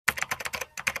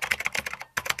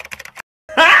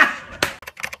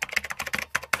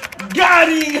Got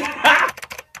him!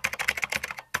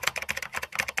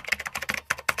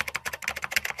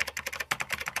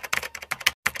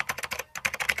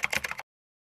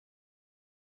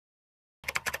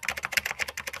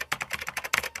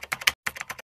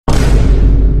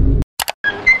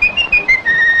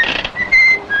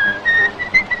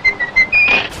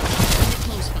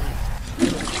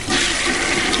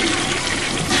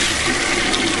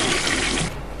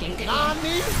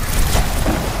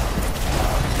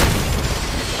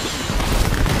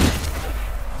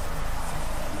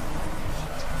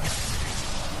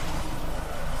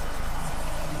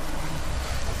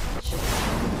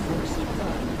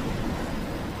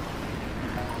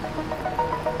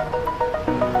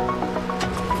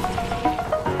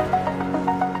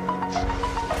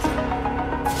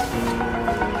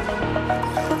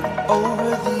 Over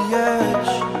the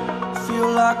edge, feel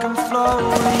like I'm floating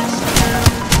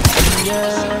in the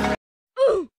air.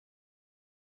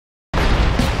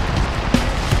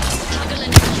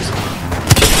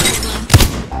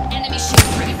 Enemy shield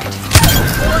cracked.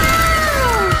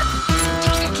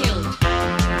 Target killed.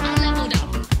 I leveled up.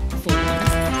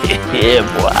 Yeah,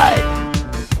 boy.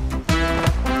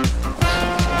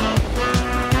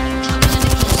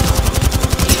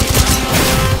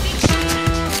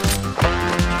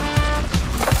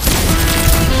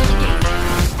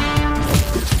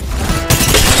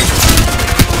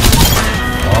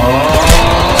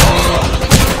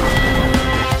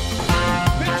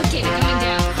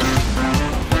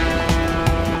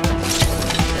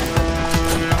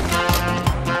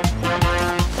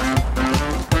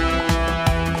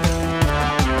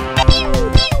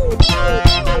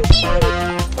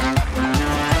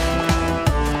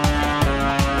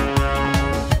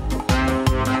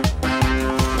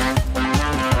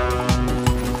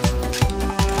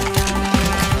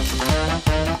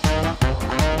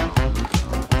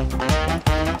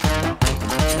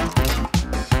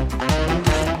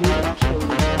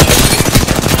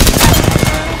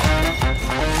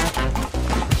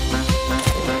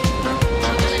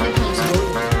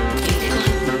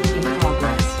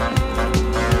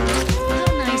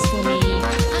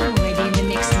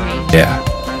 Yeah,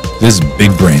 this is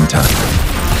big brain time.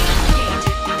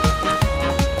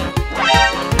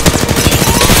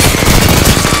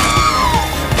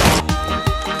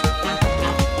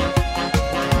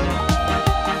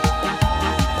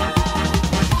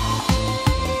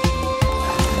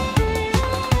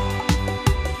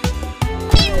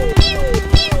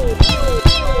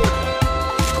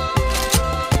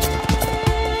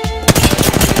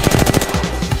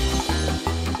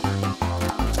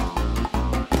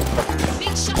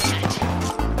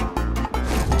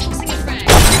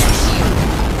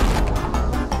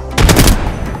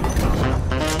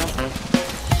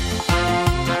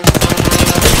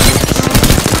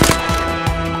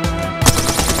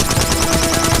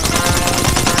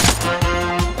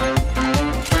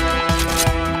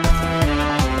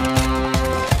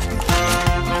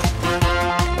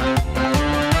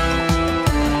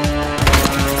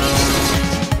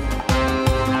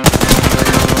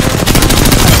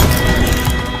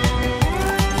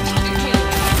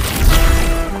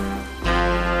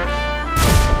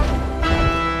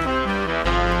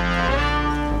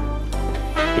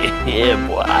 Yeah,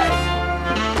 boy.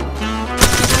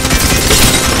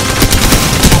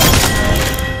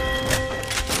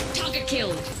 Target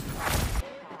killed.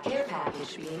 Care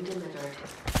package being delivered.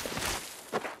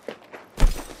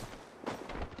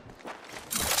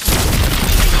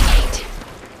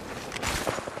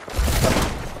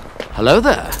 Hello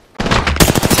there.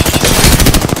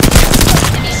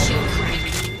 Enemy shield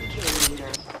cracked.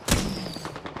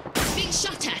 Being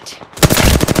shot at.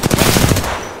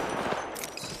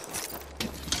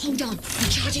 Hold on,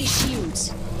 recharging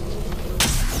shields.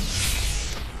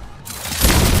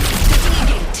 Opening a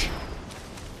gate.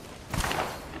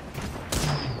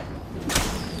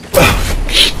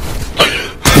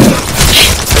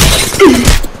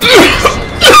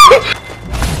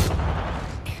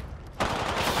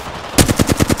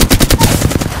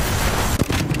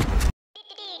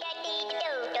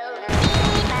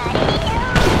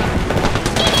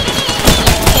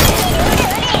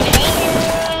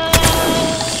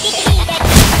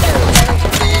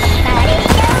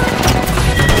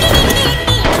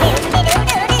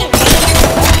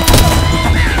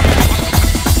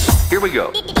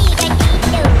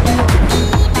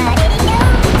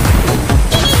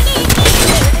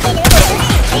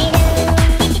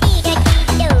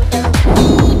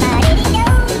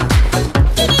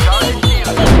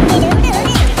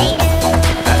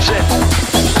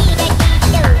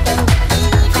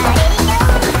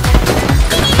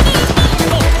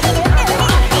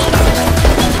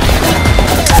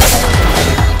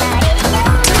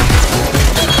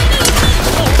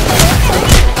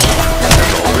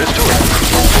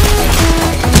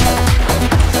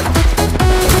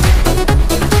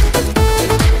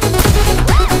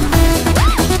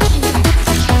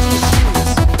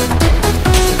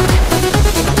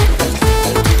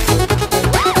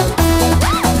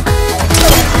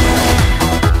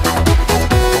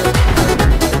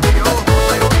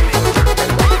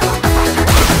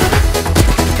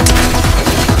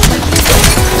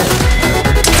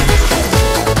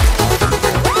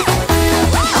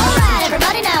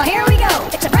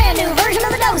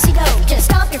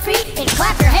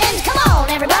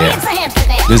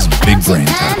 This is big brain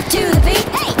time. To the beat,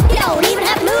 hey, you don't even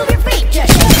have to move your feet.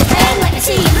 Just shake your head like I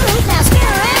see you move. Now spin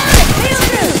around and feel the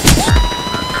groove.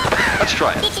 Let's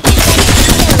try it.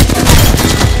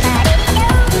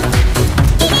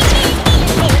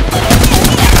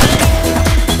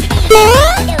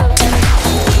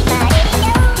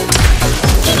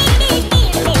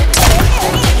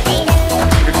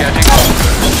 You're catching on.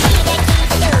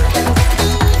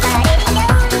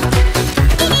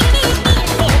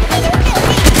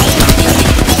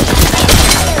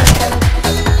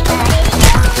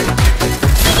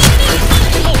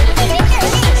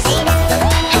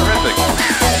 Terrific.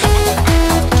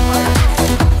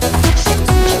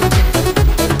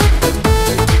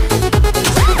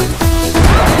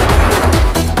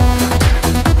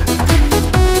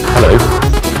 Hello.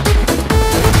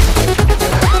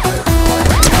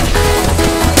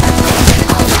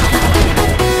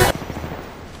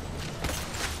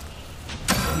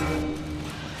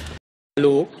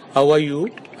 Hello, how are you?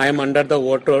 I am under the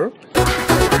water.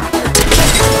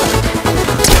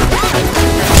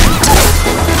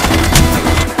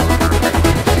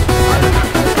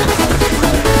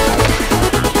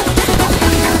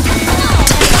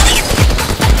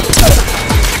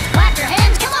 Clap your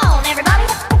hands, come on, everybody.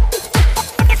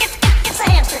 It's a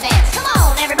hamster dance, come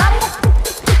on, everybody.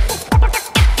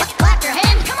 Clap your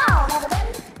hands, come on, everybody.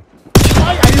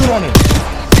 Why are you running?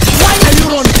 Why are you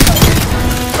running?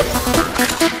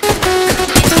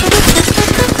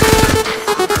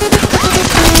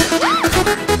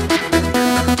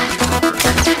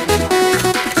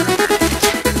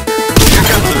 Here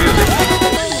comes the music.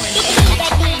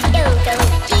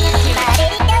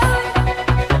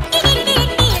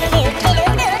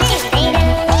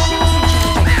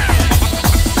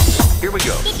 Here we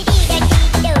go.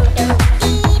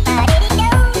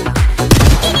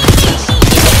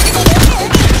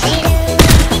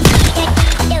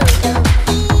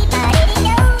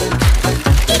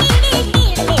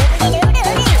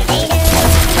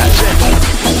 That's it.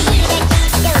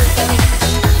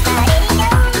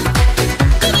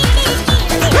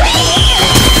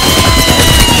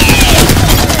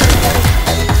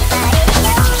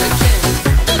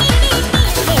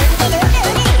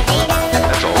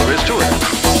 That's all there is to it.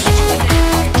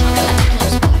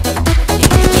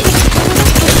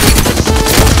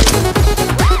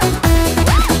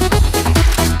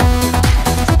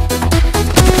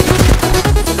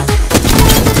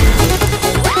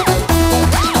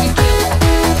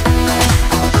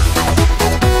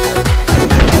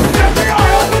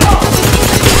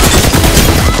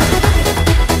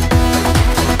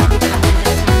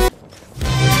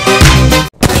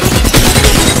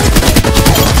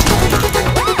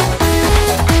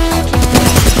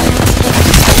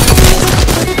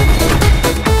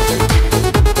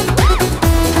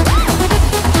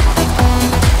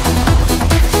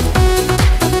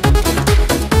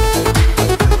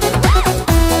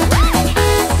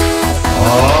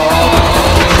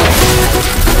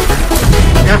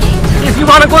 If you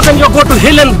wanna go, then you go to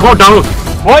hill and go down.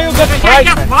 Why you getting right?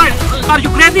 Why? Are you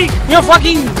crazy? You're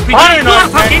fucking You are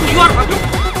fucking. You are